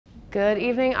Good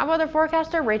evening, I'm weather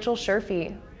forecaster Rachel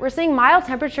Sherfey. We're seeing mild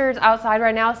temperatures outside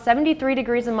right now, 73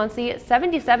 degrees in Muncie,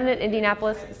 77 in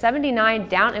Indianapolis, 79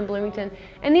 down in Bloomington,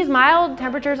 and these mild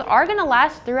temperatures are going to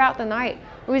last throughout the night.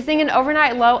 We'll be seeing an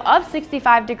overnight low of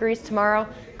 65 degrees tomorrow.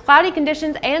 Cloudy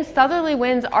conditions and southerly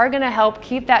winds are going to help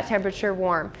keep that temperature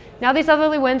warm. Now these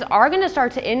southerly winds are going to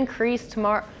start to increase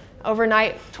tomorrow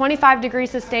overnight, 25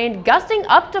 degrees sustained, gusting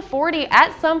up to 40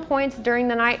 at some points during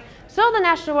the night. So the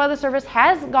National Weather Service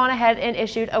has gone ahead and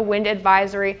issued a wind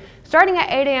advisory starting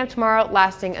at 8 a.m. tomorrow,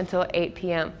 lasting until 8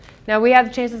 p.m. Now we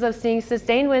have chances of seeing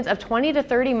sustained winds of 20 to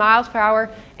 30 miles per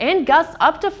hour and gusts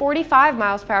up to 45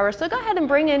 miles per hour. So go ahead and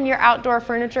bring in your outdoor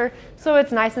furniture so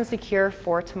it's nice and secure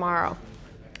for tomorrow.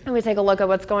 And we take a look at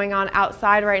what's going on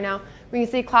outside right now. We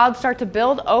can see clouds start to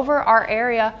build over our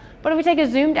area, but if we take a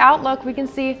zoomed out look, we can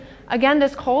see again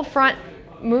this cold front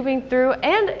moving through,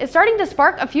 and it's starting to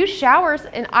spark a few showers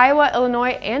in Iowa,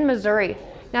 Illinois, and Missouri.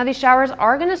 Now these showers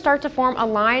are going to start to form a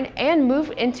line and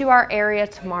move into our area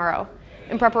tomorrow.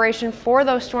 In preparation for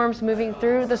those storms moving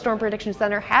through, the Storm Prediction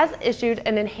Center has issued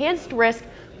an enhanced risk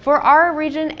for our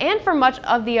region and for much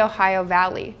of the Ohio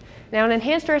Valley. Now an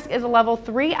enhanced risk is a level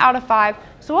 3 out of 5,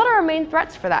 so what are our main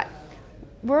threats for that?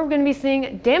 We're going to be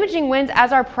seeing damaging winds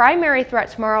as our primary threat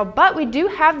tomorrow, but we do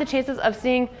have the chances of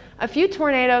seeing a few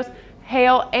tornadoes,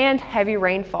 hail, and heavy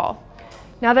rainfall.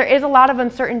 Now there is a lot of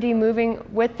uncertainty moving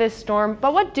with this storm,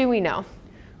 but what do we know?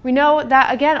 We know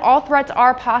that again, all threats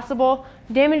are possible.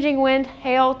 Damaging wind,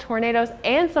 hail, tornadoes,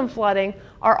 and some flooding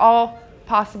are all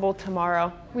possible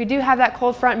tomorrow. We do have that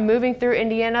cold front moving through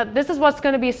Indiana. This is what's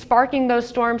going to be sparking those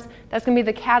storms. That's going to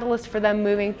be the catalyst for them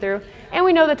moving through. And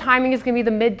we know the timing is going to be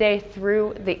the midday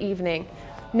through the evening.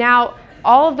 Now,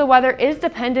 all of the weather is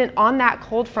dependent on that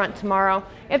cold front tomorrow.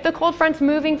 If the cold front's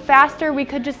moving faster, we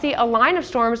could just see a line of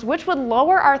storms, which would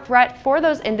lower our threat for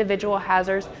those individual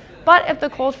hazards. But if the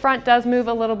cold front does move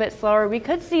a little bit slower, we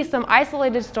could see some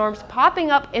isolated storms popping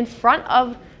up in front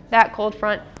of that cold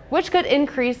front, which could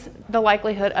increase the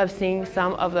likelihood of seeing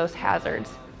some of those hazards.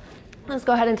 Let's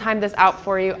go ahead and time this out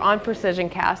for you on Precision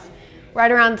Cast.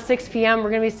 Right around 6 p.m.,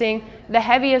 we're going to be seeing the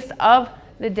heaviest of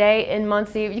the day in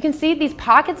Muncie. You can see these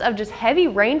pockets of just heavy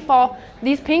rainfall.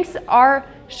 These pinks are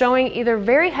showing either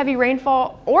very heavy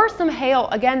rainfall or some hail.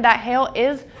 Again, that hail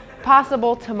is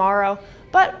possible tomorrow,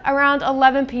 but around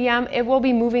 11 p.m. it will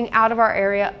be moving out of our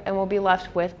area and we'll be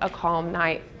left with a calm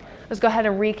night. Let's go ahead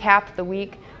and recap the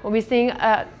week. We'll be seeing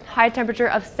a high temperature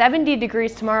of 70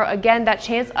 degrees tomorrow. Again, that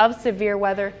chance of severe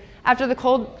weather. After the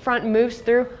cold front moves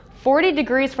through, 40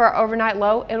 degrees for our overnight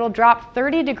low. It'll drop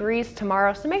 30 degrees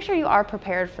tomorrow, so make sure you are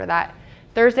prepared for that.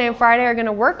 Thursday and Friday are going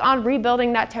to work on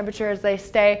rebuilding that temperature as they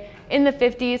stay in the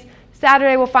 50s.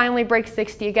 Saturday will finally break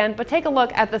 60 again, but take a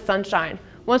look at the sunshine.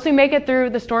 Once we make it through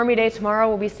the stormy day tomorrow,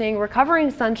 we'll be seeing recovering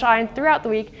sunshine throughout the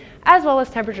week, as well as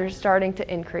temperatures starting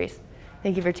to increase.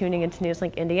 Thank you for tuning into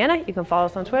NewsLink Indiana. You can follow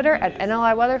us on Twitter at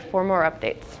NLI Weather for more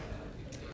updates.